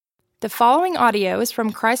The following audio is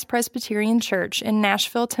from Christ Presbyterian Church in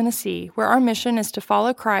Nashville, Tennessee, where our mission is to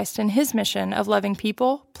follow Christ in his mission of loving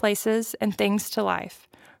people, places, and things to life.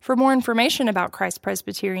 For more information about Christ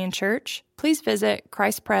Presbyterian Church, please visit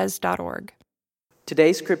christpres.org.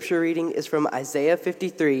 Today's scripture reading is from Isaiah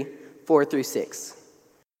 53, 4-6.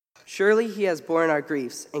 Surely he has borne our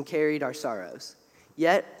griefs and carried our sorrows.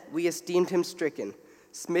 Yet we esteemed him stricken,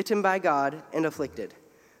 smitten by God, and afflicted.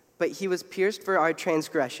 But he was pierced for our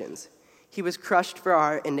transgressions. He was crushed for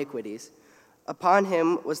our iniquities. Upon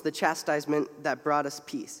him was the chastisement that brought us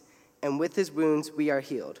peace, and with his wounds we are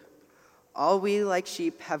healed. All we like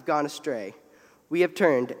sheep have gone astray. We have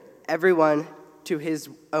turned everyone to his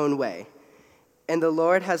own way, and the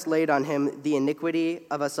Lord has laid on him the iniquity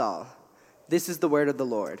of us all. This is the word of the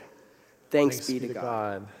Lord. Thanks be to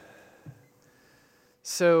God.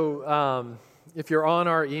 So, if you're on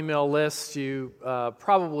our email list, you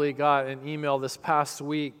probably got an email this past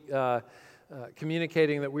week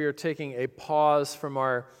communicating that we are taking a pause from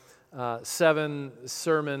our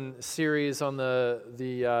 7-sermon series on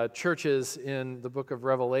the churches in the book of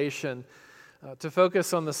Revelation to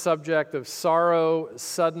focus on the subject of sorrow,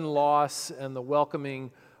 sudden loss, and the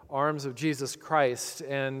welcoming arms of Jesus Christ.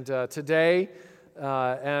 And today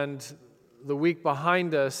and the week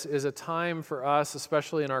behind us is a time for us,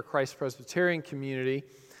 especially in our Christ Presbyterian community,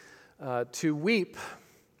 to weep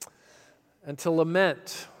and to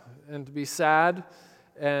lament and to be sad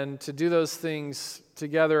and to do those things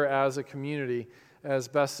together as a community as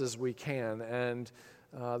best as we can. And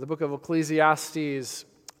the book of Ecclesiastes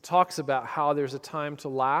talks about how there's a time to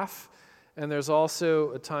laugh and there's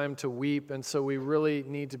also a time to weep, and so we really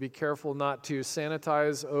need to be careful not to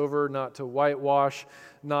sanitize over, not to whitewash,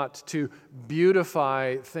 not to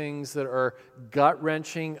beautify things that are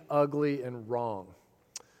gut-wrenching, ugly, and wrong.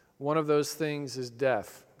 One of those things is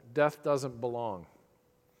death. Death doesn't belong.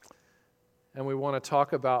 And we want to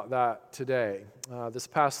talk about that today. This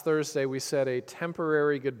past Thursday, we said a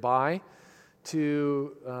temporary goodbye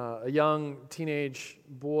to a young teenage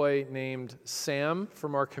boy named Sam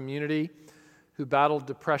from our community who battled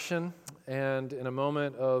depression and in a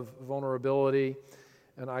moment of vulnerability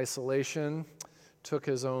and isolation took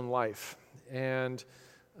his own life. And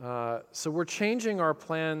so we're changing our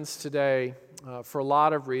plans today for a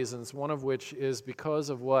lot of reasons, one of which is because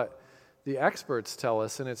of what the experts tell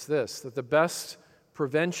us, and it's this, that the best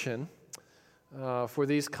prevention for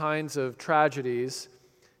these kinds of tragedies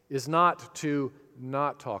is not to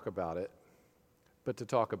not talk about it, but to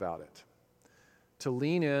talk about it. To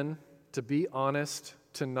lean in, to be honest,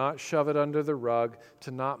 to not shove it under the rug,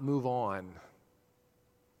 to not move on,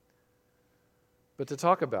 but to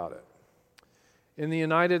talk about it. In the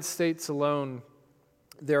United States alone,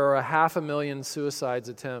 there are 500,000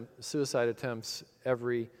 suicide attempts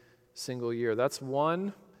every single year. That's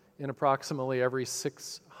one in approximately every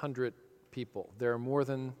 600 people. There are more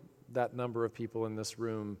than that number of people in this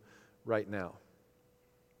room right now.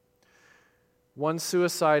 One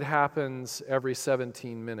suicide happens every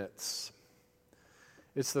 17 minutes.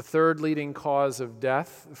 It's the third leading cause of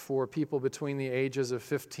death for people between the ages of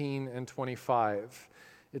 15 and 25.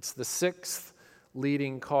 It's the sixth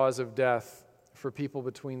leading cause of death for people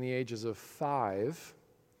between the ages of 5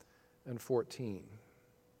 and 14.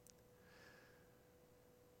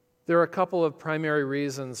 There are a couple of primary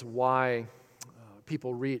reasons why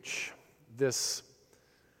people reach this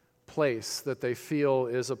place that they feel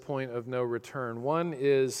is a point of no return. One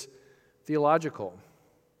is theological.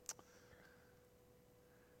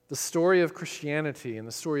 The story of Christianity and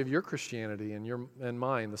the story of your Christianity and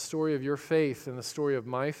mine, the story of your faith and the story of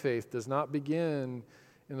my faith does not begin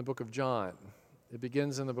in the book of John. It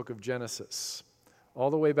begins in the book of Genesis, all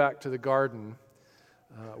the way back to the garden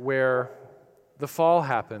where the fall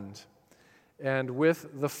happened, and with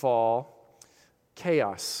the fall,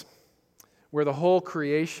 chaos, where the whole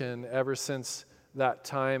creation ever since that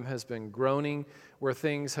time has been groaning, where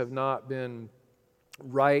things have not been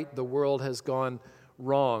right, the world has gone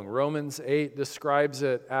wrong. Romans 8 describes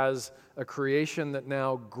it as a creation that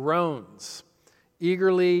now groans,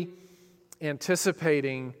 eagerly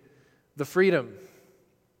anticipating the freedom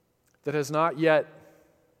that has not yet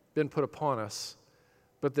been put upon us,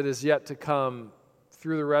 but that is yet to come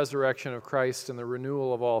through the resurrection of Christ and the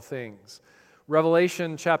renewal of all things.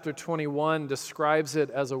 Revelation chapter 21 describes it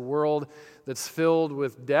as a world that's filled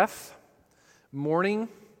with death, mourning,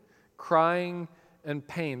 crying, and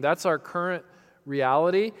pain. That's our current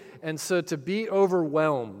reality. And so to be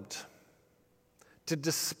overwhelmed, to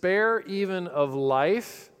despair even of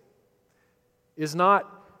life, is not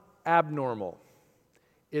abnormal.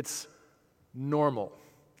 It's normal.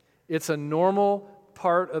 It's a normal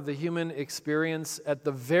part of the human experience, at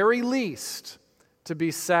the very least, to be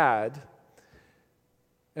sad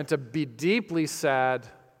and to be deeply sad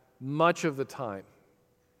much of the time.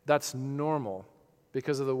 That's normal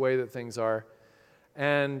because of the way that things are.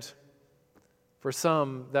 And for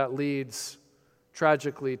some, that leads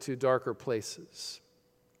tragically to darker places.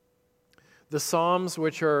 The Psalms,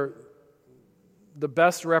 which are the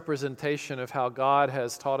best representation of how God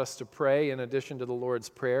has taught us to pray in addition to the Lord's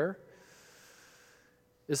Prayer,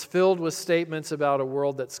 is filled with statements about a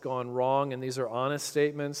world that's gone wrong, and these are honest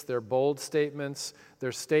statements, they're bold statements,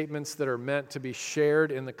 they're statements that are meant to be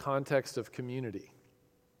shared in the context of community.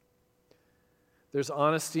 There's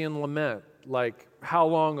honesty and lament, like, "How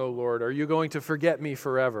long, O Lord, are you going to forget me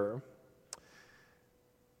forever?"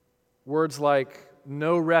 Words like,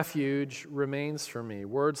 "No refuge remains for me."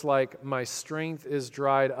 Words like, "My strength is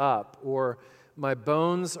dried up," or "My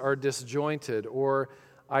bones are disjointed," or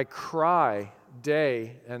 "I cry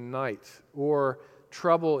day and night," or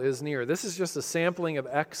 "Trouble is near." This is just a sampling of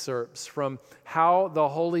excerpts from how the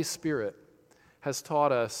Holy Spirit has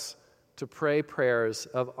taught us to pray prayers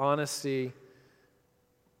of honesty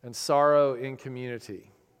and sorrow in community.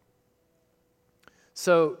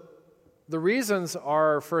 So the reasons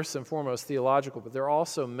are first and foremost theological, but they're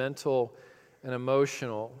also mental and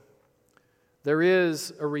emotional. There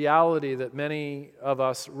is a reality that many of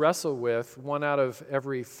us wrestle with. 1 out of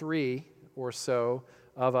every 3 or so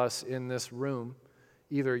of us in this room,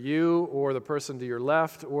 either you or the person to your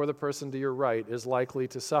left or the person to your right, is likely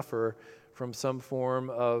to suffer from some form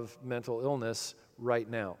of mental illness right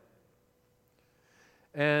now.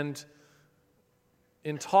 And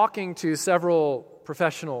in talking to several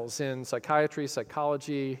professionals in psychiatry,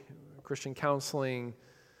 psychology, Christian counseling,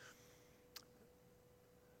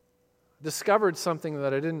 discovered something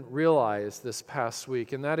that I didn't realize this past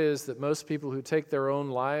week, and that is that most people who take their own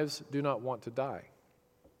lives do not want to die.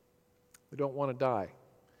 They don't want to die.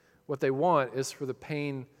 What they want is for the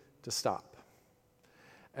pain to stop,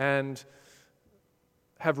 and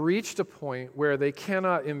have reached a point where they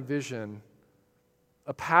cannot envision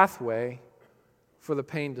a pathway for the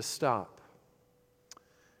pain to stop.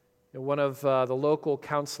 One of the local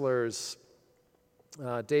counselors,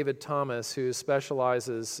 David Thomas, who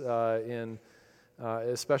specializes in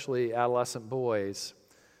especially adolescent boys,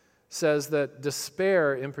 says that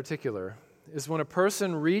despair in particular is when a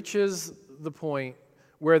person reaches the point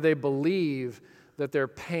where they believe that their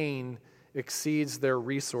pain exceeds their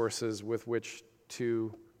resources with which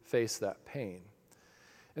to face that pain.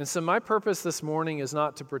 And so my purpose this morning is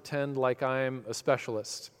not to pretend like I'm a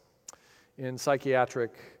specialist in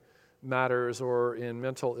psychiatric matters or in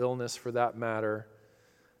mental illness for that matter.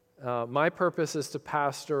 My purpose is to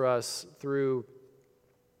pastor us through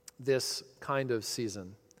this kind of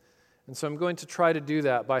season. And so I'm going to try to do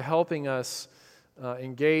that by helping us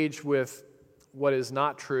engage with what is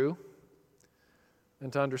not true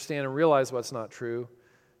and to understand and realize what's not true,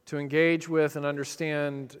 to engage with and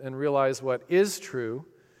understand and realize what is true,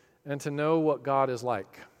 and to know what God is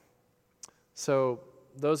like. So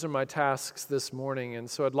those are my tasks this morning. And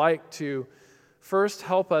so I'd like to first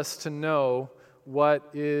help us to know what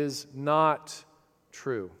is not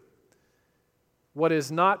true. What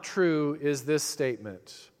is not true is this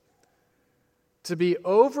statement: to be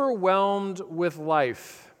overwhelmed with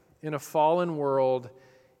life in a fallen world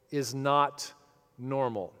is not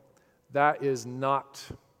normal. That is not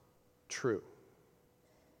true.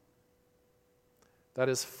 That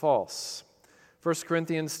is false. 1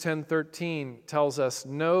 Corinthians 10:13 tells us,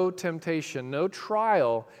 "No temptation, no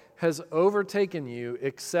trial has overtaken you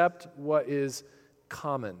except what is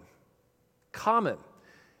common." Common.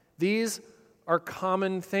 These are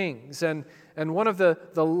common things. And one of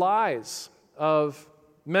the lies of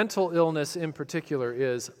mental illness in particular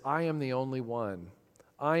is, I am the only one.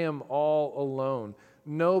 I am all alone.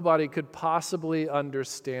 Nobody could possibly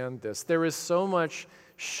understand this. There is so much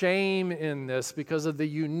shame in this because of the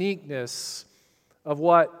uniqueness of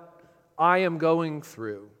what I am going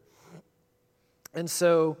through. And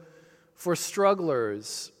so, for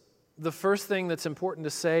strugglers, the first thing that's important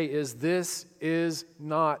to say is this is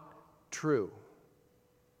not true.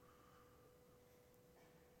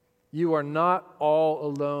 You are not all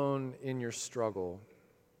alone in your struggle.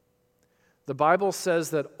 The Bible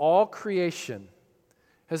says that all creation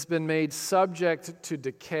has been made subject to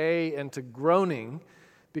decay and to groaning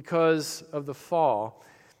because of the fall.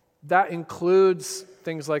 That includes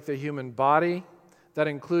things like the human body. That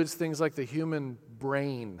includes things like the human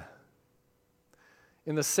brain.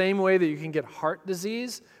 In the same way that you can get heart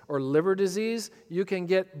disease or liver disease, you can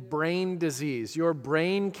get brain disease. Your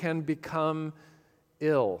brain can become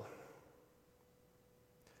ill.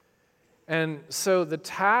 And so the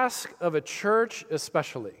task of a church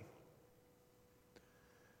especially,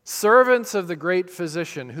 servants of the great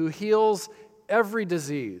physician who heals every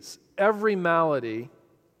disease, every malady,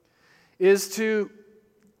 is to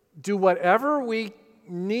do whatever we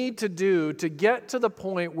need to do to get to the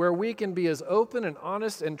point where we can be as open and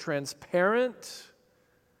honest and transparent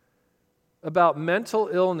about mental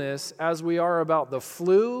illness as we are about the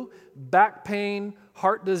flu, back pain,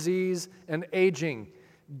 heart disease, and aging.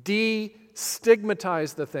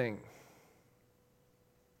 Destigmatize the thing.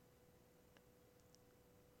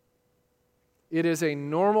 It is a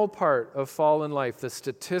normal part of fallen life. The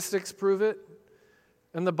statistics prove it,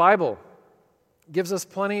 and the Bible gives us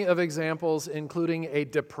plenty of examples, including a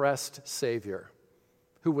depressed Savior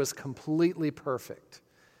who was completely perfect,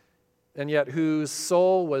 and yet whose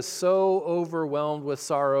soul was so overwhelmed with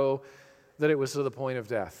sorrow that it was to the point of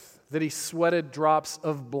death, that he sweated drops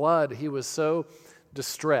of blood. He was so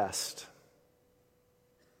distressed.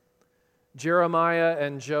 Jeremiah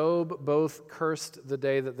and Job both cursed the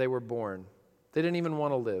day that they were born. They didn't even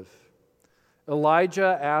want to live.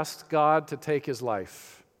 Elijah asked God to take his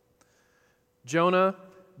life. Jonah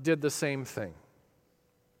did the same thing.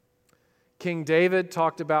 King David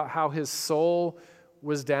talked about how his soul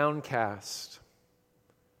was downcast.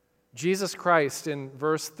 Jesus Christ, in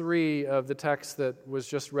verse 3 of the text that was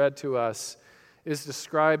just read to us, is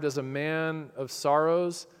described as a man of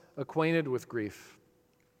sorrows, acquainted with grief.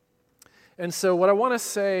 And so what I want to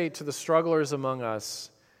say to the strugglers among us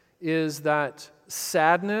is that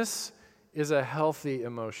sadness is a healthy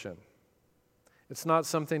emotion. It's not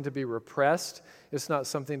something to be repressed. It's not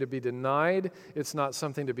something to be denied. It's not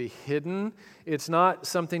something to be hidden. It's not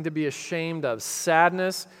something to be ashamed of.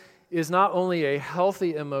 Sadness is not only a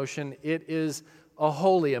healthy emotion, it is a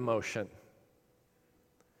holy emotion.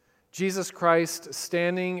 Jesus Christ,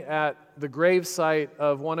 standing at the gravesite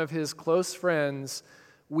of one of his close friends,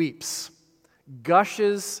 weeps,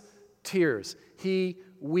 gushes tears. He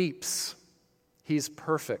weeps. He's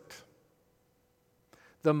perfect.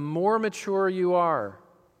 The more mature you are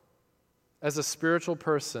as a spiritual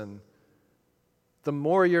person, the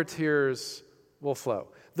more your tears will flow.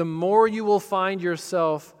 The more you will find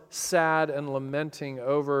yourself sad and lamenting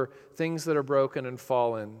over things that are broken and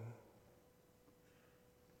fallen.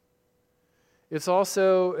 It's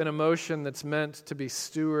also an emotion that's meant to be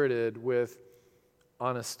stewarded with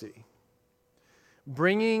honesty.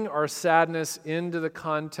 Bringing our sadness into the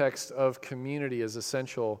context of community is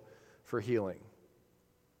essential for healing.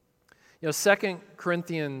 2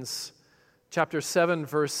 Corinthians chapter 7,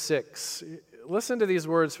 verse 6. Listen to these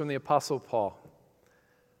words from the Apostle Paul.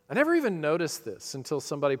 I never even noticed this until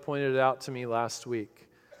somebody pointed it out to me last week.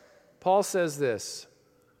 Paul says this: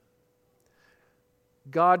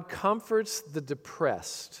 God comforts the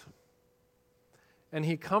depressed, and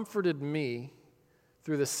he comforted me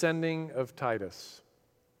through the sending of Titus.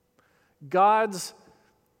 God's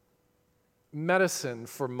medicine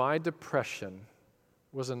for my depression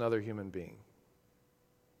was another human being.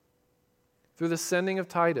 Through the sending of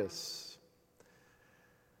Titus.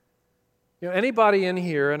 Anybody in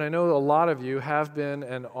here, and I know a lot of you have been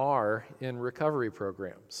and are in recovery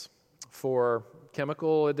programs for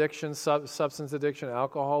chemical addiction, substance addiction,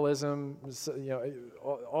 alcoholism,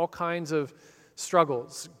 all kinds of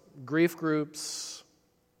struggles, grief groups.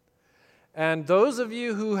 And those of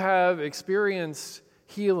you who have experienced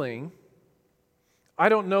healing, I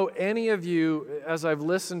don't know any of you, as I've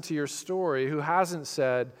listened to your story, who hasn't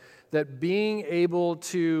said that being able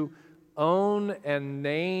to own and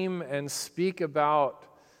name and speak about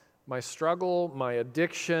my struggle, my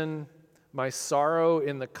addiction, my sorrow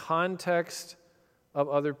in the context of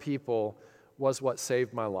other people was what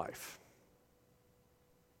saved my life.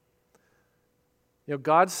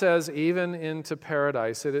 God says even into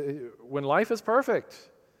paradise, when life is perfect,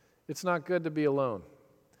 it's not good to be alone.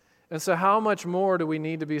 And so how much more do we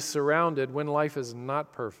need to be surrounded when life is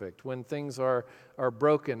not perfect, when things are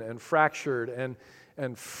broken and fractured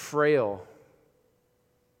and frail?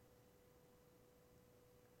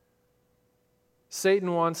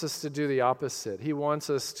 Satan wants us to do the opposite. He wants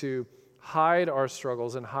us to hide our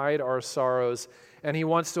struggles and hide our sorrows, and he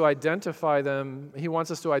wants to identify them. He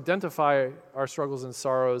wants us to identify our struggles and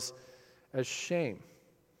sorrows as shame.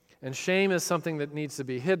 And shame is something that needs to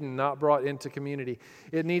be hidden, not brought into community.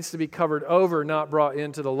 It needs to be covered over, not brought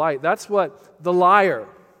into the light. That's what the liar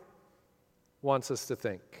wants us to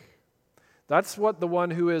think. That's what the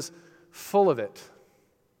one who is full of it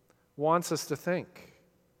wants us to think.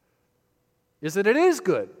 Is that it is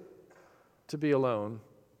good to be alone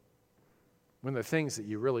when the things that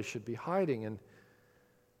you really should be hiding. And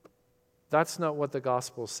that's not what the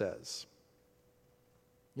gospel says.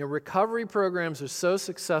 Recovery programs are so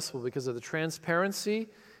successful because of the transparency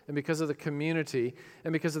and because of the community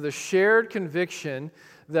and because of the shared conviction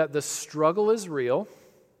that the struggle is real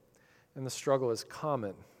and the struggle is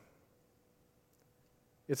common.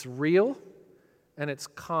 It's real and it's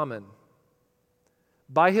common.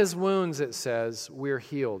 By his wounds, it says, we're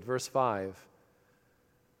healed. Verse 5.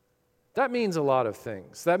 That means a lot of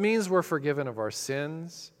things. That means we're forgiven of our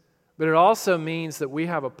sins, but it also means that we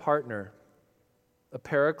have a partner, a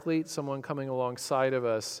paraclete, someone coming alongside of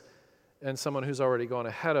us, and someone who's already gone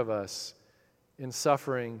ahead of us in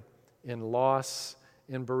suffering, in loss,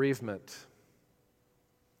 in bereavement.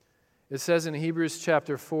 It says in Hebrews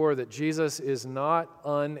chapter 4 that Jesus is not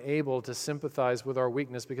unable to sympathize with our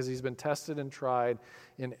weakness because he's been tested and tried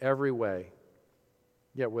in every way,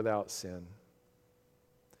 yet without sin.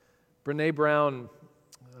 Brené Brown,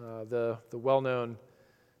 the well-known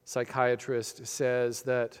psychiatrist, says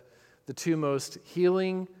that the two most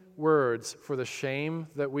healing words for the shame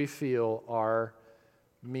that we feel are,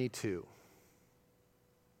 me too.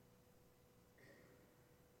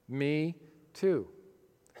 Me too.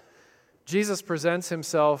 Jesus presents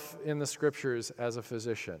himself in the Scriptures as a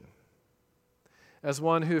physician, as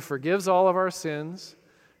one who forgives all of our sins,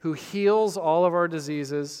 who heals all of our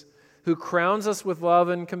diseases, who crowns us with love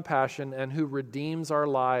and compassion, and who redeems our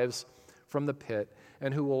lives from the pit,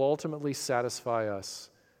 and who will ultimately satisfy us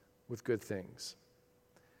with good things.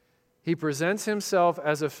 He presents himself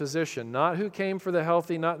as a physician, not who came for the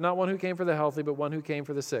healthy, not one who came for the healthy, but one who came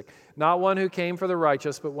for the sick. Not one who came for the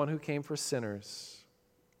righteous, but one who came for sinners.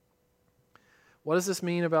 What does this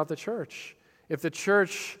mean about the church? If the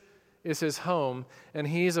church is his home and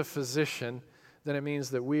he's a physician, then it means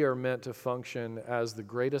that we are meant to function as the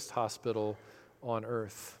greatest hospital on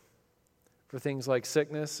earth. For things like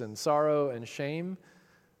sickness and sorrow and shame,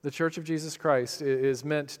 the Church of Jesus Christ is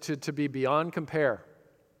meant to be beyond compare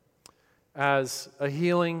as a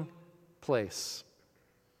healing place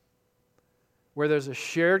where there's a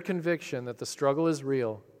shared conviction that the struggle is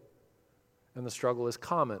real and the struggle is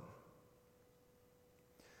common.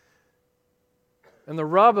 And the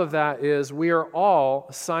rub of that is we are all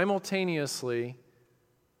simultaneously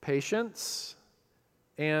patients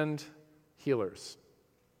and healers.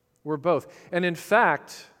 We're both. And in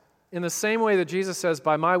fact, in the same way that Jesus says,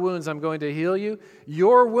 by my wounds I'm going to heal you,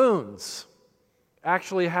 your wounds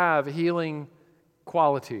actually have healing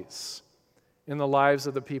qualities in the lives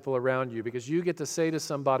of the people around you, because you get to say to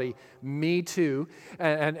somebody, me too,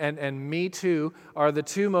 and me too are the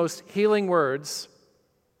two most healing words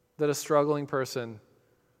that a struggling person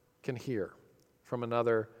can hear from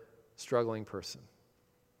another struggling person.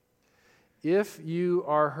 If you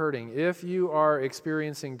are hurting, if you are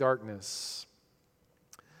experiencing darkness,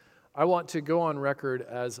 I want to go on record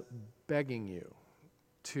as begging you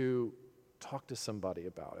to talk to somebody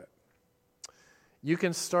about it. You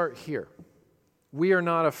can start here. We are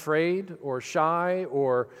not afraid or shy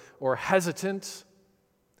or hesitant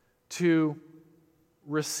to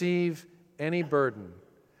receive any burden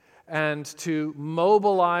and to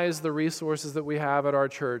mobilize the resources that we have at our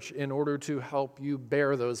church in order to help you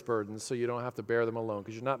bear those burdens so you don't have to bear them alone,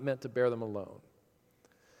 because you're not meant to bear them alone.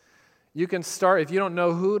 You can start, if you don't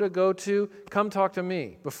know who to go to, come talk to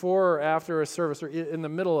me before or after a service or in the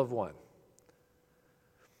middle of one.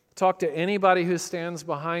 Talk to anybody who stands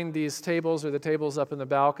behind these tables or the tables up in the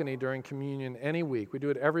balcony during communion any week. We do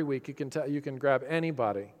it every week. You can grab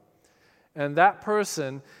anybody. And that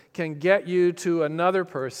person can get you to another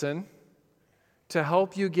person to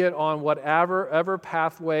help you get on whatever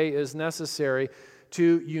pathway is necessary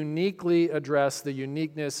to uniquely address the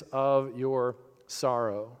uniqueness of your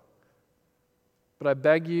sorrow. But I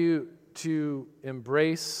beg you to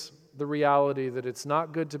embrace the reality that it's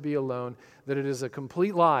not good to be alone, that it is a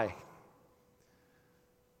complete lie,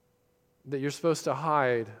 that you're supposed to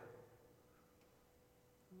hide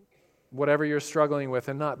whatever you're struggling with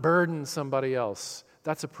and not burden somebody else.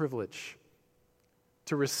 That's a privilege,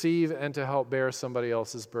 to receive and to help bear somebody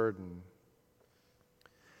else's burden.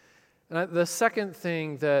 And the second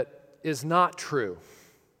thing that is not true,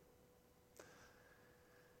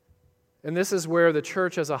 and this is where the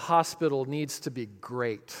church as a hospital needs to be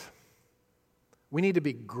great. We need to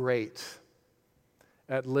be great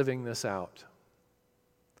at living this out.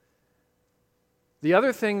 The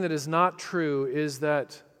other thing that is not true is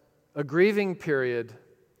that a grieving period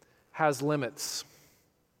has limits,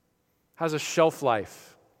 has a shelf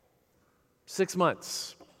life, 6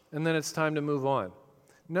 months, and then it's time to move on.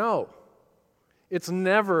 No, it's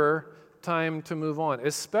never time to move on,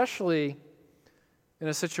 especially in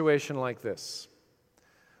a situation like this.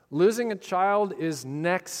 Losing a child is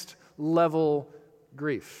next level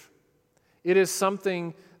grief. It is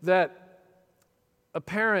something that a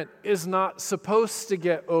parent is not supposed to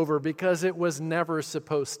get over because it was never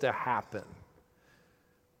supposed to happen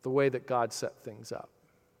the way that God set things up.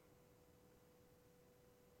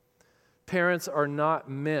 Parents are not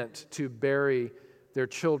meant to bury their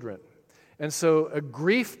children. And so a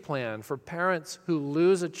grief plan for parents who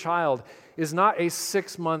lose a child is not a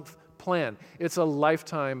 6-month plan. It's a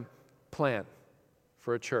lifetime plan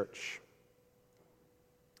for a church.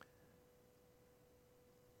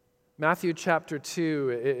 Matthew chapter 2,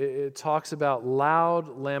 it talks about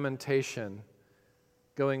loud lamentation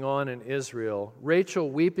going on in Israel. Rachel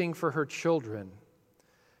weeping for her children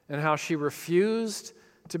and how she refused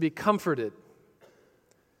to be comforted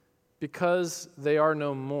because they are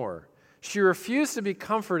no more. She refused to be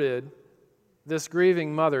comforted, this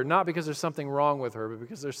grieving mother, not because there's something wrong with her, but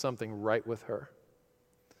because there's something right with her.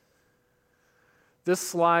 This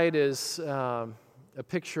slide is a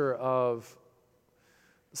picture of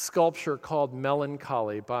sculpture called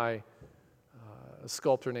Melancholy by a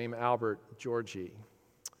sculptor named Albert Georgi.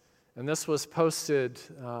 And this was posted,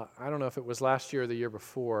 I don't know if it was last year or the year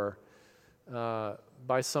before,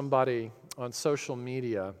 by somebody on social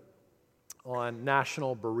media on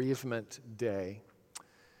National Bereavement Day.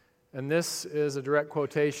 And this is a direct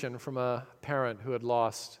quotation from a parent who had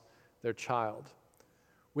lost their child.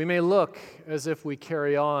 We may look as if we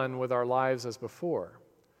carry on with our lives as before.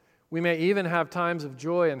 We may even have times of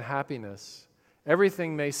joy and happiness.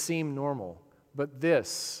 Everything may seem normal, but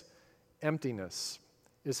this emptiness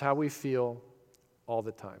is how we feel all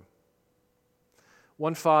the time.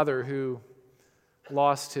 One father who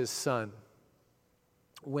lost his son,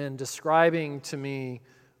 when describing to me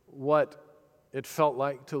what it felt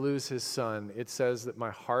like to lose his son, it says that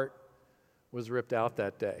my heart was ripped out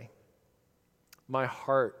that day. My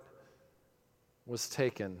heart was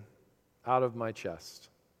taken out of my chest.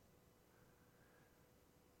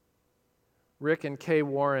 Rick and Kay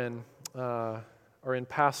Warren are in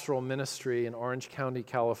pastoral ministry in Orange County,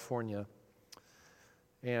 California.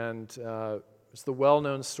 And it's the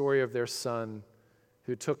well-known story of their son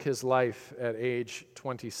who took his life at age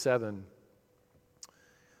 27.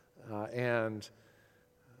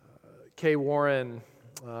 Kay Warren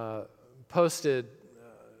posted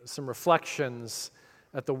some reflections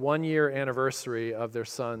at the 1-year anniversary of their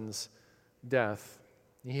son's death.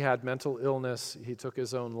 He had mental illness. He took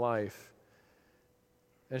his own life.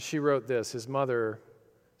 And she wrote this. His mother,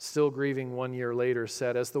 still grieving 1 year later,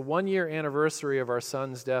 said, "As the 1-year anniversary of our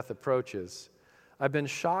son's death approaches, I've been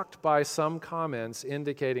shocked by some comments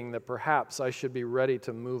indicating that perhaps I should be ready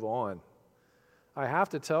to move on. I have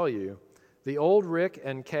to tell you, the old Rick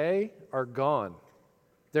and Kay are gone.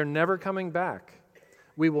 They're never coming back.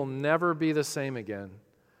 We will never be the same again.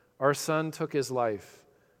 Our son took his life.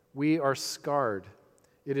 We are scarred.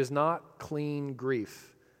 It is not clean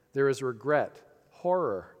grief. There is regret,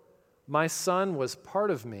 horror. My son was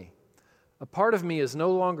part of me. A part of me is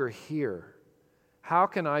no longer here. How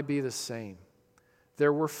can I be the same?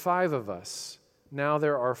 There were 5 of us. Now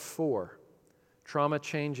there are 4. Trauma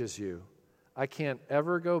changes you. I can't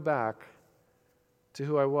ever go back to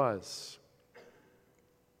who I was."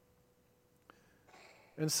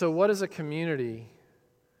 And so what is a community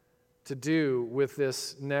to do with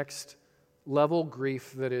this next level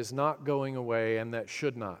grief that is not going away and that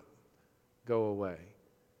should not go away?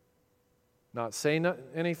 Not say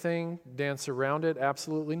anything, dance around it?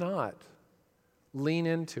 Absolutely not. Lean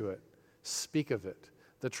into it. Speak of it.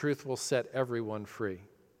 The truth will set everyone free.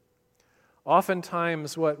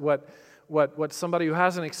 Oftentimes, what somebody who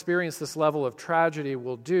hasn't experienced this level of tragedy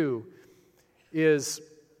will do is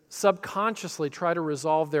subconsciously try to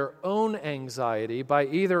resolve their own anxiety by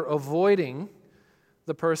either avoiding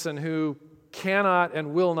the person who cannot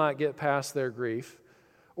and will not get past their grief,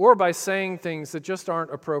 or by saying things that just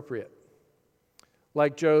aren't appropriate,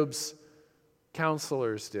 like Job's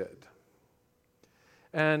counselors did.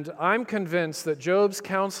 And I'm convinced that Job's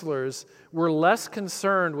counselors were less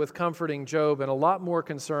concerned with comforting Job and a lot more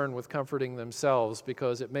concerned with comforting themselves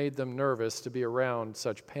because it made them nervous to be around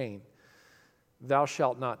such pain. Thou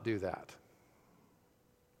shalt not do that.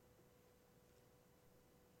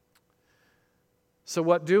 So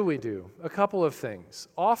what do we do? A couple of things.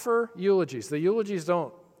 Offer eulogies. The eulogies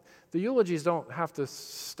don't have to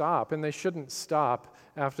stop, and they shouldn't stop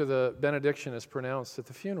after the benediction is pronounced at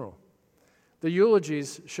the funeral. The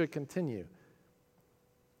eulogies should continue.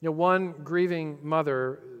 One grieving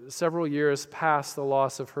mother, several years past the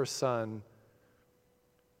loss of her son,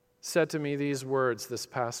 said to me these words this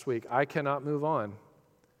past week: "I cannot move on.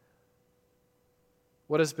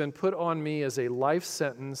 What has been put on me is a life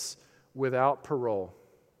sentence without parole."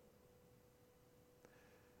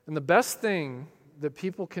 And the best thing that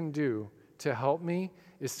people can do to help me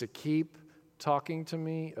is to keep talking to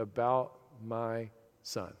me about my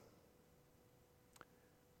son.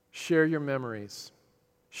 Share your memories.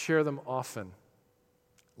 Share them often.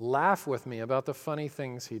 Laugh with me about the funny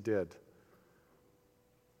things he did.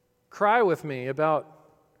 Cry with me about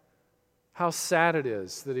how sad it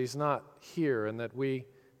is that he's not here and that we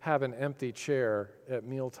have an empty chair at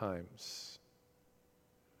mealtimes.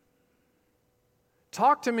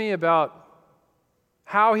 Talk to me about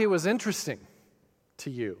how he was interesting to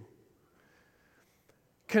you.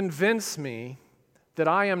 Convince me that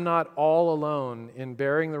I am not all alone in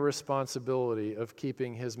bearing the responsibility of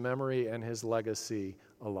keeping his memory and his legacy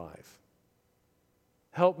alive.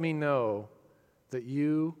 Help me know that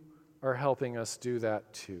you are helping us do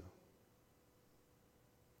that too.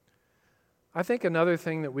 I think another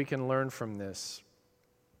thing that we can learn from this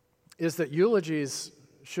is that eulogies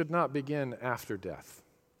should not begin after death.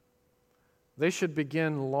 They should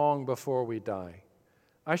begin long before we die.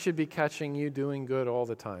 I should be catching you doing good all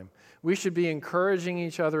the time. We should be encouraging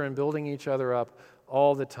each other and building each other up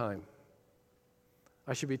all the time.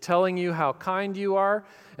 I should be telling you how kind you are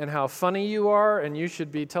and how funny you are, and you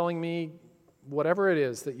should be telling me whatever it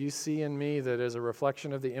is that you see in me that is a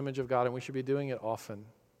reflection of the image of God, and we should be doing it often.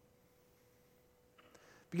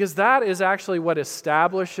 Because that is actually what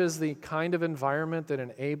establishes the kind of environment that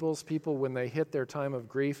enables people when they hit their time of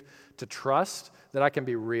grief to trust that I can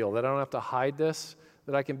be real, that I don't have to hide this,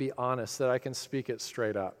 that I can be honest, that I can speak it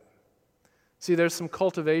straight up. See, there's some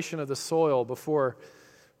cultivation of the soil before,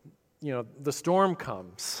 the storm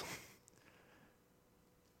comes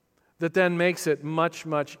that then makes it much,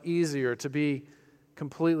 much easier to be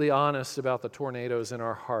completely honest about the tornadoes in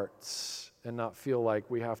our hearts and not feel like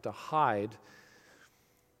we have to hide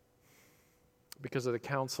because of the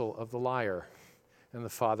counsel of the liar and the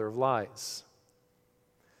father of lies.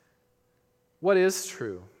 What is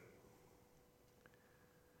true?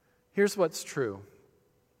 Here's what's true.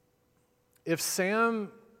 If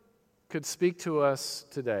Sam could speak to us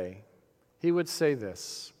today, he would say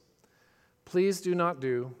this: please do not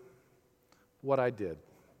do what I did.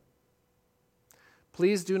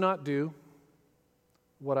 Please do not do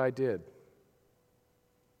what I did.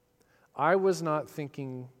 I was not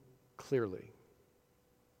thinking clearly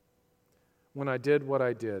when I did what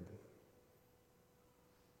I did.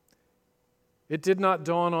 It did not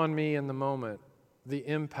dawn on me in the moment the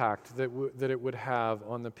impact that it would have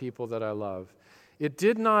on the people that I love. It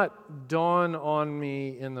did not dawn on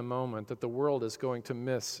me in the moment that the world is going to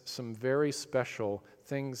miss some very special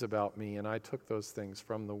things about me, and I took those things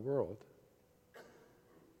from the world.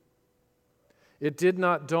 It did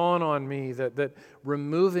not dawn on me that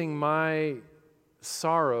removing my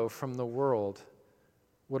sorrow from the world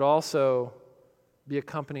would also be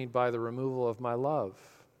accompanied by the removal of my love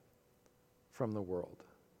from the world.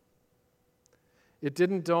 It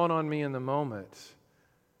didn't dawn on me in the moment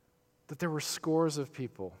that there were scores of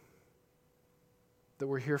people that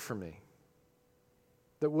were here for me,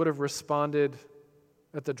 that would have responded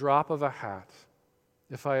at the drop of a hat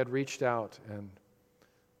if I had reached out and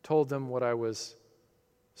told them what I was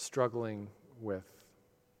struggling with.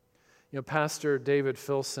 Pastor David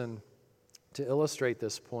Filson, to illustrate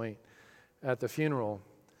this point at the funeral,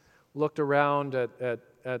 looked around at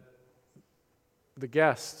the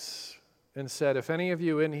guests and said, if any of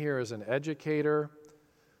you in here is an educator,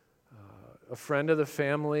 a friend of the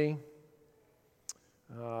family,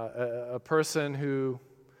 a person who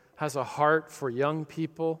has a heart for young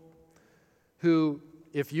people, who,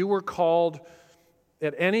 if you were called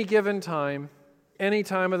at any given time, any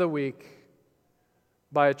time of the week,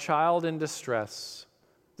 by a child in distress,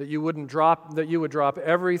 that you would drop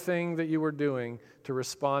everything that you were doing to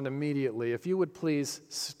respond immediately, if you would please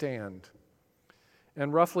stand.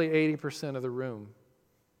 And roughly 80% of the room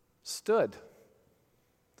stood.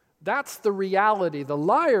 That's the reality. The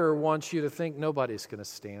liar wants you to think nobody's going to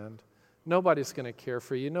stand. Nobody's going to care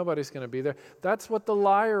for you. Nobody's going to be there. That's what the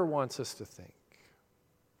liar wants us to think.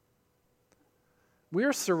 We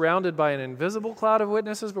are surrounded by an invisible cloud of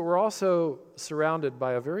witnesses, but we're also surrounded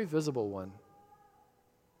by a very visible one.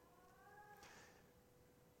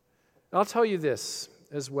 I'll tell you this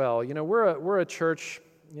as well. We're a church.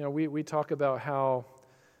 We talk about how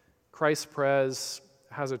Christ Pres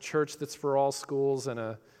has a church that's for all schools and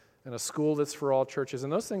a school that's for all churches,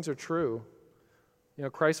 and those things are true.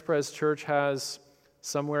 Christ Pres Church has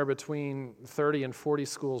somewhere between 30 and 40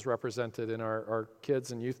 schools represented in our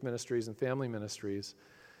kids and youth ministries and family ministries.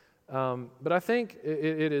 But I think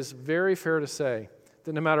it is very fair to say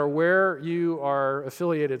that no matter where you are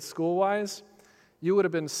affiliated school-wise, you would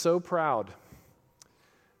have been so proud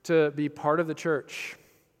to be part of the church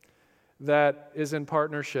that is in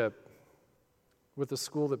partnership with the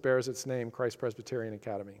school that bears its name, Christ Presbyterian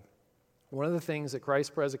Academy. One of the things that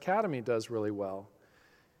Christ Pres Academy does really well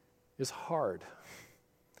is hard,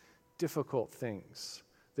 difficult things.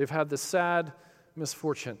 They've had the sad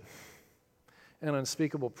misfortune and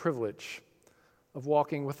unspeakable privilege of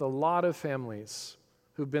walking with a lot of families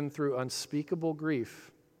who've been through unspeakable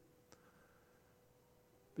grief.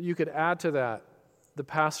 But you could add to that the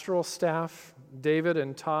pastoral staff. David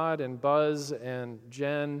and Todd and Buzz and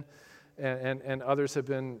Jen and others have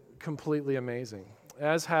been completely amazing,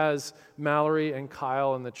 as has Mallory and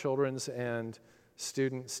Kyle and the children's and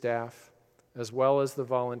student staff, as well as the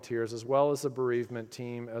volunteers, as well as the bereavement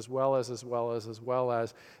team, as well as.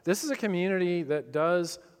 This is a community that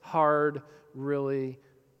does hard really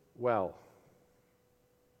well.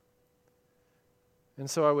 And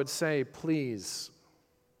so I would say, please,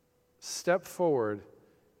 step forward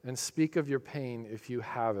and speak of your pain if you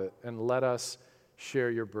have it, and let us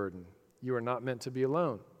share your burden. You are not meant to be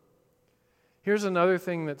alone. Here's another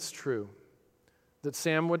thing that's true, that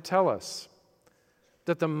Sam would tell us,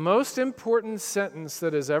 that the most important sentence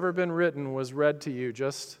that has ever been written was read to you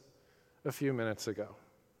just a few minutes ago.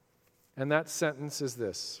 And that sentence is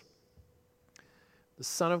this: the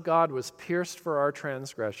Son of God was pierced for our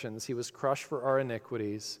transgressions, he was crushed for our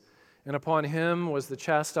iniquities, and upon him was the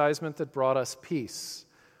chastisement that brought us peace.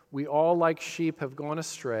 We all, like sheep, have gone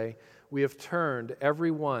astray. We have turned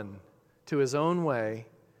every one to his own way,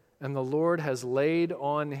 and the Lord has laid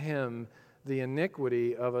on him the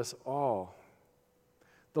iniquity of us all.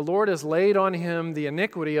 The Lord has laid on him the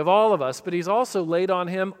iniquity of all of us, but he's also laid on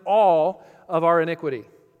him all of our iniquity.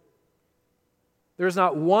 There's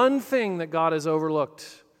not one thing that God has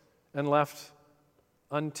overlooked and left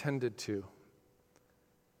untended to,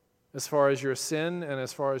 as far as your sin and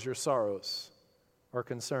as far as your sorrows are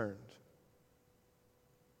concerned.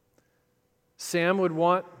 Sam would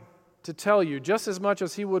want to tell you, just as much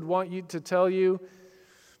as he would want you to tell you,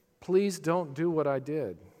 please don't do what I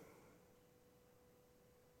did.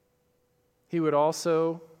 He would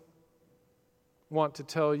also want to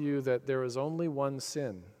tell you that there is only one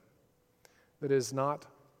sin that is not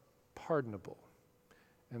pardonable,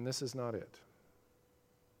 and this is not it.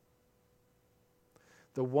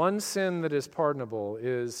 The one sin that is pardonable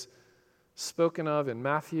is spoken of in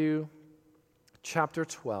Matthew chapter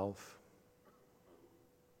 12.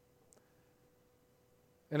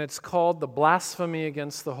 And it's called the blasphemy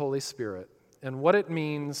against the Holy Spirit. And what it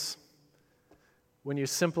means, when you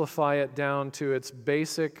simplify it down to its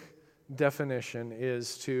basic definition,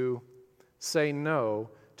 is to say no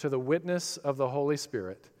to the witness of the Holy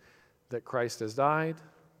Spirit that Christ has died,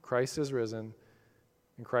 Christ has risen,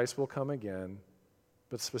 and Christ will come again.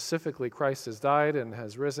 But specifically, Christ has died and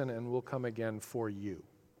has risen and will come again for you.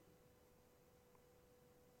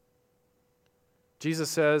 Jesus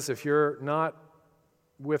says, if you're not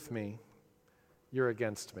with me, you're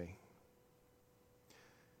against me.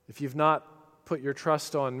 If you've not put your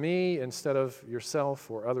trust on me instead of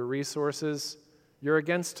yourself or other resources, you're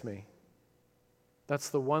against me. That's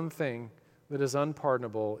the one thing that is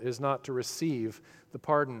unpardonable, is not to receive the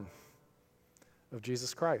pardon of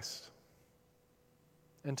Jesus Christ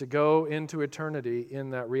and to go into eternity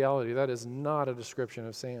in that reality. That is not a description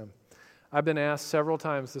of Sam. I've been asked several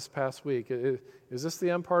times this past week, is this the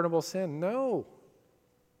unpardonable sin? No.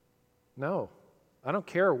 I don't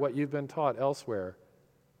care what you've been taught elsewhere.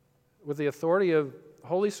 With the authority of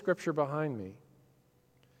Holy Scripture behind me,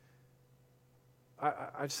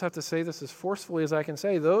 I just have to say this as forcefully as I can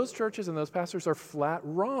say. Those churches and those pastors are flat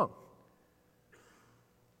wrong.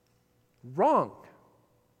 Wrong.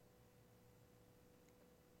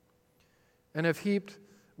 And have heaped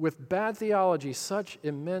with bad theology such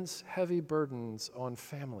immense heavy burdens on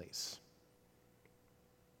families.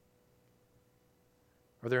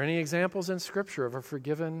 Are there any examples in Scripture of a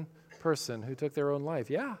forgiven person who took their own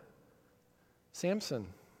life? Yeah. Samson.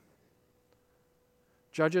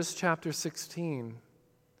 Judges chapter 16.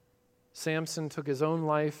 Samson took his own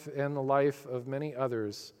life and the life of many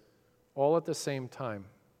others, all at the same time.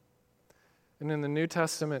 And in the New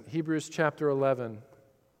Testament, Hebrews chapter 11,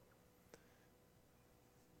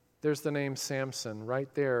 there's the name Samson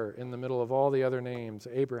right there in the middle of all the other names,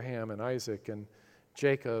 Abraham and Isaac and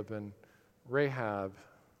Jacob and Rahab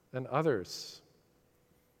and others,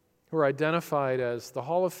 who are identified as the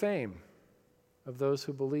Hall of Fame of those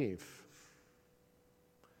who believe.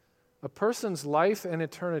 A person's life and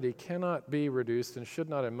eternity cannot be reduced and should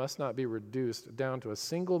not and must not be reduced down to a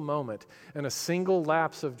single moment and a single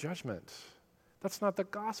lapse of judgment. That's not the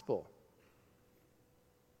gospel.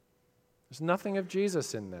 There's nothing of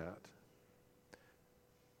Jesus in that.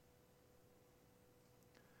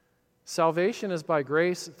 Salvation is by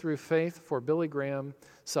grace through faith for Billy Graham.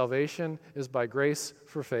 Salvation is by grace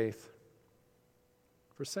for faith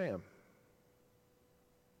for Sam.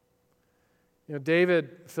 You know, David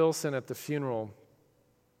Filson at the funeral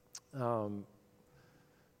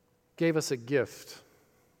gave us a gift,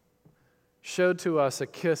 showed to us a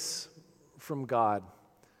kiss from God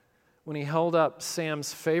when he held up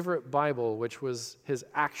Sam's favorite Bible, which was his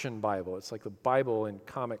action Bible. It's like the Bible in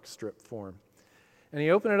comic strip form. And he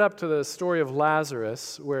opened it up to the story of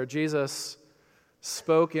Lazarus, where Jesus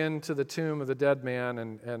spoke into the tomb of the dead man,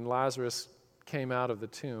 and Lazarus came out of the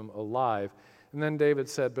tomb alive. And then David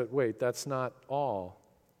said, but wait, that's not all.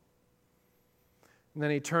 And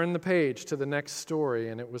then he turned the page to the next story,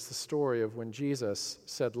 and it was the story of when Jesus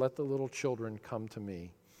said, let the little children come to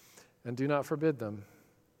me, and do not forbid them,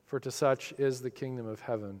 for to such is the kingdom of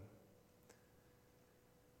heaven.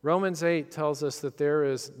 Romans 8 tells us that there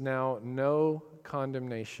is now no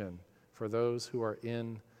condemnation for those who are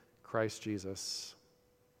in Christ Jesus.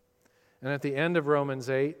 And at the end of Romans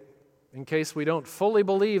 8, in case we don't fully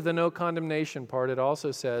believe the no condemnation part, it also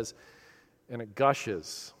says, and it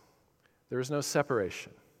gushes, there is no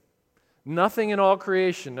separation. Nothing in all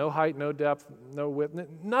creation, no height, no depth, no width,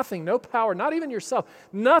 nothing, no power, not even yourself,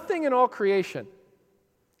 nothing in all creation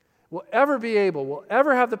will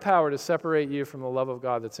ever have the power to separate you from the love of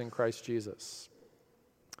God that's in Christ Jesus.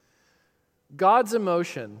 God's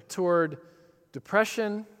emotion toward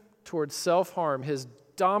depression, toward self-harm, his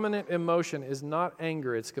dominant emotion is not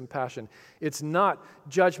anger, it's compassion. It's not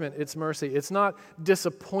judgment, it's mercy. It's not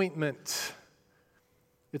disappointment,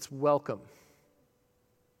 it's welcome.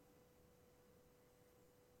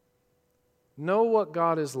 Know what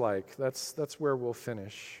God is like. That's where we'll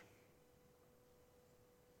finish.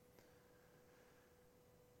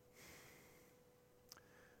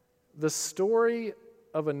 The story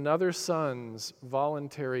of another son's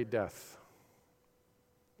voluntary death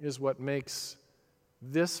is what makes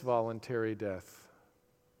this voluntary death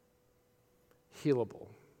healable,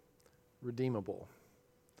 redeemable,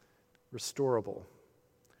 restorable,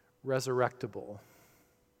 resurrectable,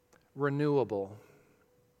 renewable.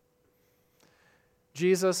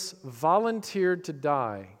 Jesus volunteered to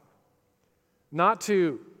die, not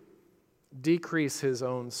to decrease his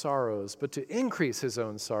own sorrows, but to increase his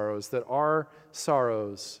own sorrows, that our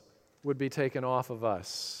sorrows would be taken off of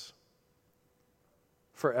us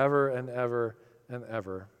forever and ever and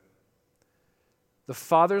ever. The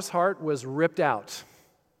Father's heart was ripped out.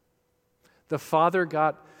 The Father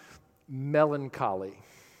got melancholy.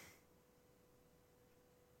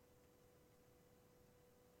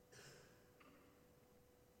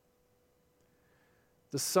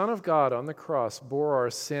 The Son of God on the cross bore our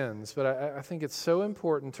sins, but I think it's so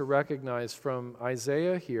important to recognize from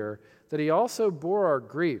Isaiah here that he also bore our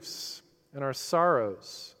griefs and our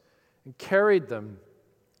sorrows and carried them.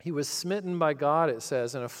 He was smitten by God, it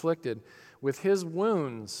says, and afflicted. With his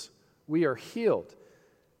wounds we are healed.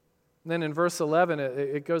 And then in verse 11,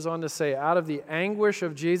 it goes on to say, out of the anguish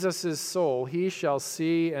of Jesus' soul he shall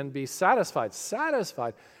see and be satisfied.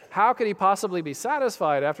 Satisfied. How could he possibly be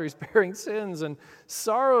satisfied after he's bearing sins and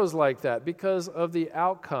sorrows like that? Because of the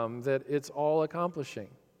outcome that it's all accomplishing.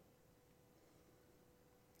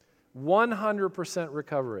 100%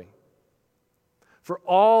 recovery for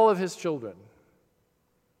all of his children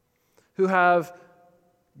who have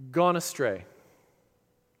gone astray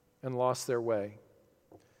and lost their way.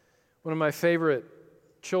 One of my favorite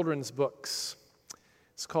children's books,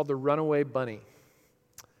 it's called The Runaway Bunny.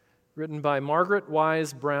 Written by Margaret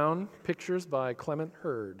Wise Brown, pictures by Clement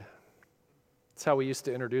Hurd. That's how we used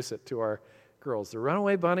to introduce it to our girls. The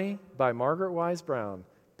Runaway Bunny by Margaret Wise Brown,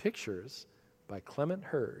 pictures by Clement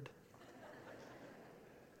Hurd.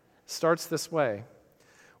 Starts this way.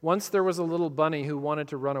 Once there was a little bunny who wanted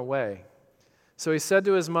to run away. So he said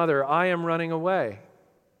to his mother, I am running away.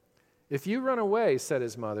 If you run away, said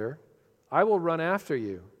his mother, I will run after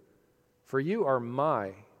you, for you are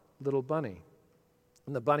my little bunny.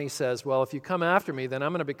 And the bunny says, well, if you come after me, then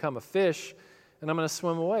I'm going to become a fish and I'm going to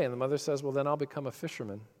swim away. And the mother says, well, then I'll become a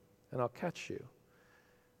fisherman and I'll catch you.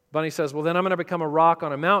 Bunny says, well, then I'm going to become a rock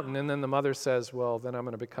on a mountain. And then the mother says, well, then I'm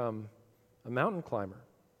going to become a mountain climber.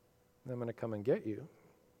 And I'm going to come and get you.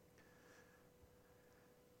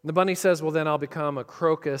 And the bunny says, well, then I'll become a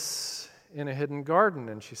crocus in a hidden garden.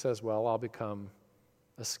 And she says, well, I'll become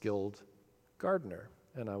a skilled gardener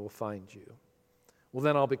and I will find you. Well,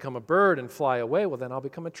 then I'll become a bird and fly away. Well, then I'll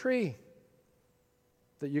become a tree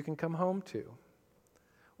that you can come home to.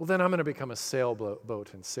 Well, then I'm going to become a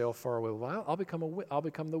sailboat and sail far away. Well, I'll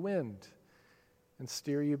become the wind and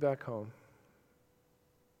steer you back home.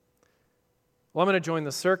 Well, I'm going to join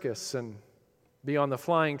the circus and be on the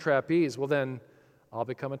flying trapeze. Well, then I'll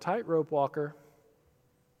become a tightrope walker,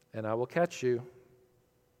 and I will catch you.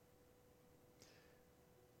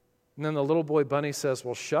 And then the little boy bunny says,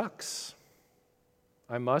 well, shucks,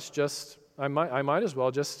 I might as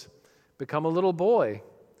well just become a little boy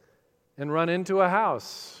and run into a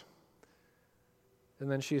house.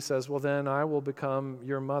 And then she says, well, then I will become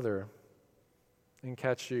your mother and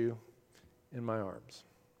catch you in my arms.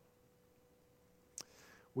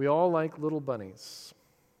 We all, like little bunnies,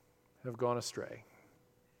 have gone astray.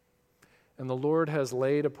 And the Lord has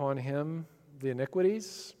laid upon him the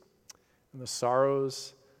iniquities and the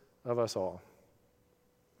sorrows of us all.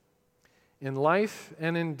 In life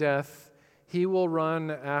and in death, he will run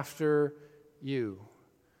after you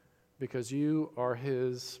because you are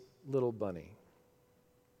his little bunny.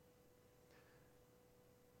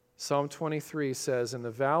 Psalm 23 says, in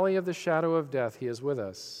the valley of the shadow of death, he is with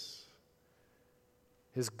us.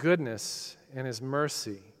 His goodness and his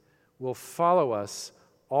mercy will follow us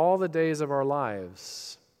all the days of our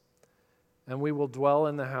lives, and we will dwell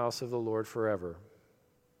in the house of the Lord forever.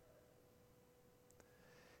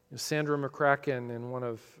 Sandra McCracken, in one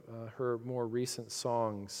of her more recent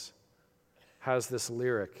songs, has this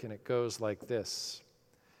lyric, and it goes like this.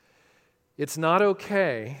 If it's not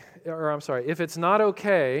okay,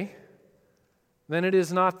 then it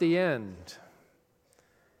is not the end.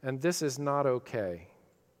 And this is not okay.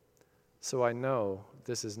 So I know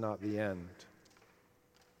this is not the end.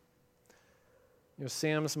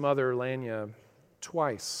 Sam's mother, Lanya,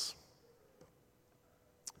 twice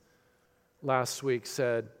last week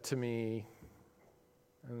said to me,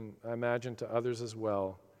 and I imagine to others as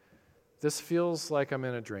well, this feels like I'm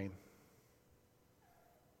in a dream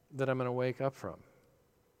that I'm going to wake up from.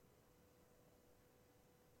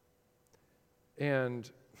 And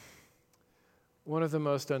one of the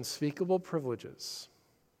most unspeakable privileges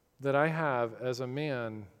that I have as a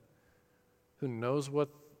man who knows what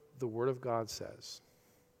the Word of God says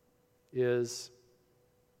is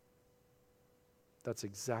that's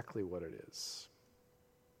exactly what it is.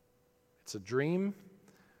 It's a dream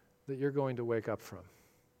that you're going to wake up from.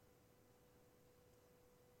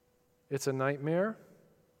 It's a nightmare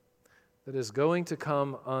that is going to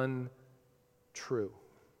come untrue.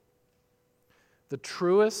 The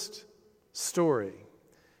truest story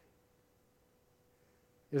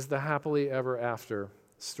is the happily ever after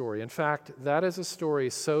story. In fact, that is a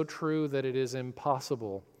story so true that it is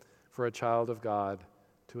impossible for a child of God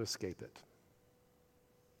to escape it.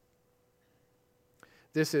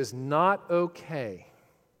 This is not okay.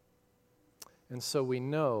 And so we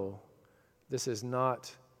know this is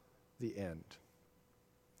not the end.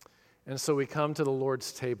 And so we come to the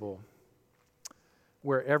Lord's table,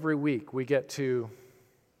 where every week we get to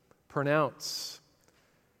pronounce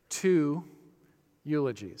two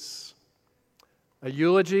eulogies. A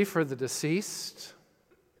eulogy for the deceased.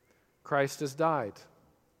 Christ has died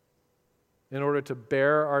in order to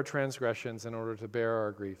bear our transgressions, in order to bear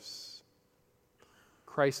our griefs.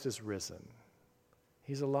 Christ is risen.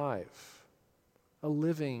 He's alive. A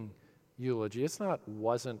living eulogy. It's not,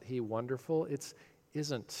 wasn't he wonderful? It's,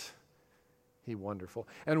 isn't he wonderful?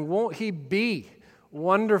 And won't he be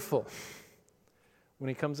wonderful when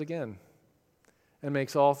he comes again and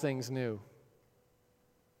makes all things new?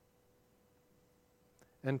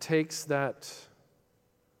 And takes that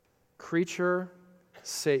creature,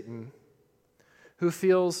 Satan, who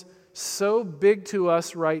feels so big to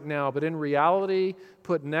us right now, but in reality,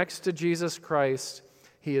 put next to Jesus Christ,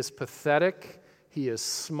 he is pathetic, he is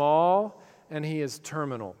small, and he is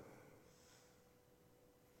terminal.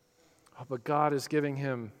 Oh, but God is giving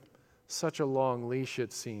him such a long leash,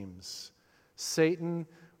 it seems. Satan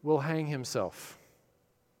will hang himself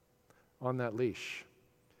on that leash,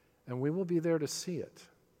 and we will be there to see it.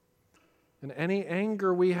 And any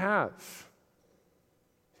anger we have,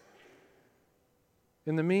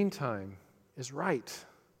 in the meantime, is right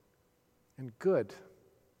and good.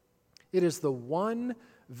 It is the one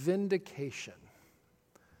vindication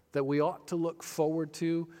that we ought to look forward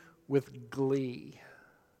to with glee.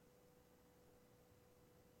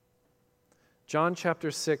 John chapter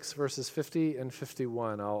 6, verses 50 and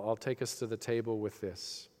 51. I'll take us to the table with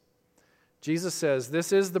this. Jesus says,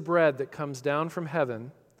 "This is the bread that comes down from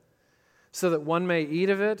heaven, so that one may eat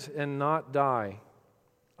of it and not die.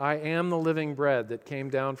 I am the living bread that came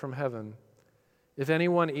down from heaven. If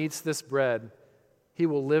anyone eats this bread, he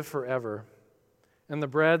will live forever. And the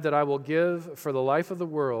bread that I will give for the life of the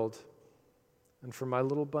world and for my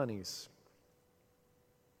little bunnies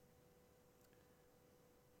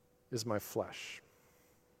is my flesh."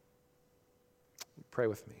 Pray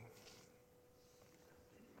with me.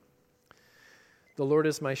 The Lord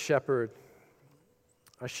is my shepherd.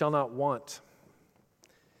 I shall not want.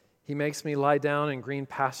 He makes me lie down in green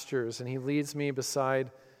pastures, and he leads me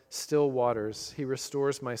beside still waters. He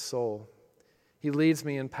restores my soul. He leads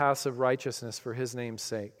me in paths of righteousness for his name's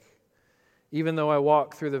sake. Even though I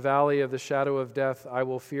walk through the valley of the shadow of death, I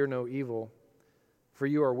will fear no evil, for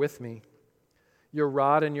you are with me. Your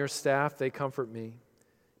rod and your staff, they comfort me.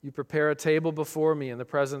 You prepare a table before me in the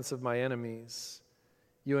presence of my enemies.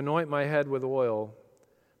 You anoint my head with oil.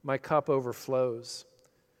 My cup overflows.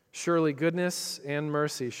 Surely goodness and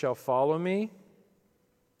mercy shall follow me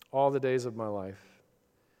all the days of my life,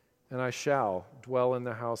 and I shall dwell in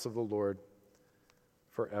the house of the Lord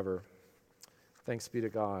forever. Thanks be to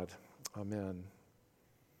God. Amen.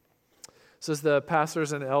 So as the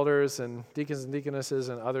pastors and elders and deacons and deaconesses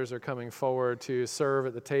and others are coming forward to serve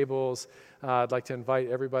at the tables, I'd like to invite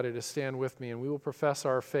everybody to stand with me, and we will profess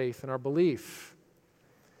our faith and our belief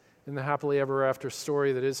in the happily ever after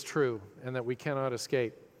story that is true and that we cannot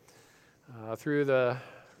escape. Through the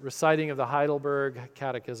reciting of the Heidelberg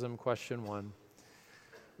Catechism, question 1.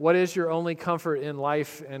 What is your only comfort in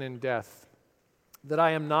life and in death? That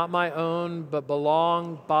I am not my own, but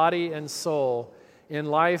belong, body and soul, in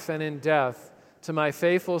life and in death, to my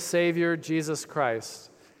faithful Savior, Jesus Christ.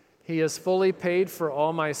 He has fully paid for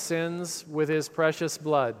all my sins with his precious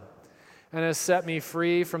blood, and has set me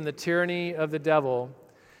free from the tyranny of the devil.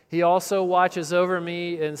 He also watches over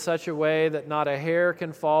me in such a way that not a hair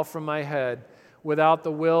can fall from my head without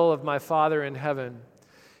the will of my Father in heaven.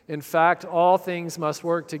 In fact, all things must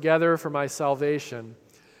work together for my salvation,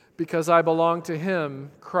 because I belong to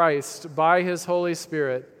him. Christ, by his Holy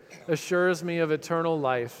Spirit, assures me of eternal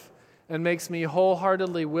life and makes me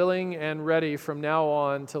wholeheartedly willing and ready from now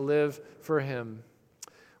on to live for him.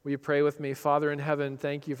 Will you pray with me? Father in heaven,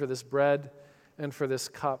 thank you for this bread and for this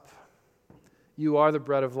cup. You are the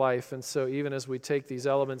bread of life, and so even as we take these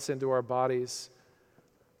elements into our bodies,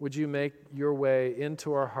 would you make your way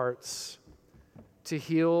into our hearts to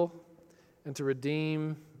heal and to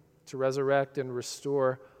redeem, to resurrect and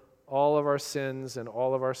restore all of our sins and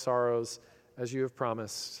all of our sorrows as you have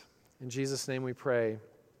promised. In Jesus' name we pray.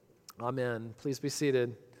 Amen. Please be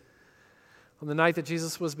seated. On the night that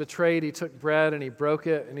Jesus was betrayed, he took bread and he broke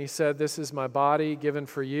it, and he said, "This is my body given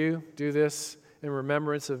for you. Do this in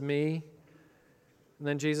remembrance of me." And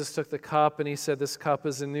then Jesus took the cup and he said, "This cup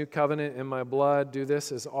is a new covenant in my blood. Do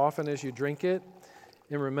this as often as you drink it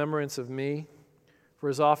in remembrance of me. For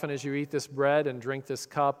as often as you eat this bread and drink this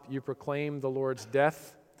cup, you proclaim the Lord's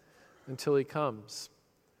death until he comes."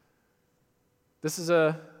 This is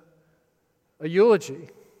a eulogy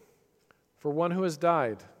for one who has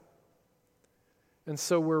died. And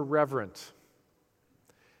so we're reverent.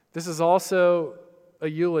 This is also a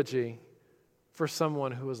eulogy for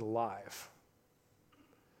someone who is alive.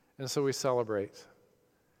 And so we celebrate.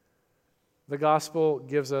 The gospel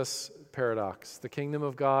gives us paradox. The kingdom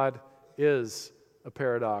of God is a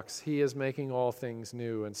paradox. He is making all things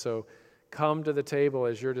new. And so come to the table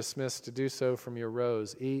as you're dismissed to do so from your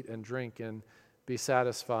rows. Eat and drink and be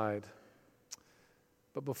satisfied.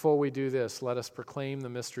 But before we do this, let us proclaim the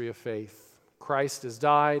mystery of faith. Christ has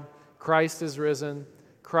died. Christ is risen.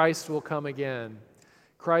 Christ will come again.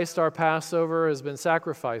 Christ, our Passover, has been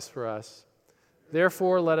sacrificed for us.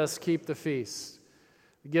 Therefore, let us keep the feast.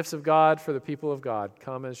 The gifts of God for the people of God.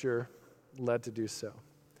 Come as you're led to do so.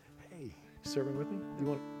 Hey, you serving with me? Do you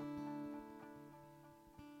want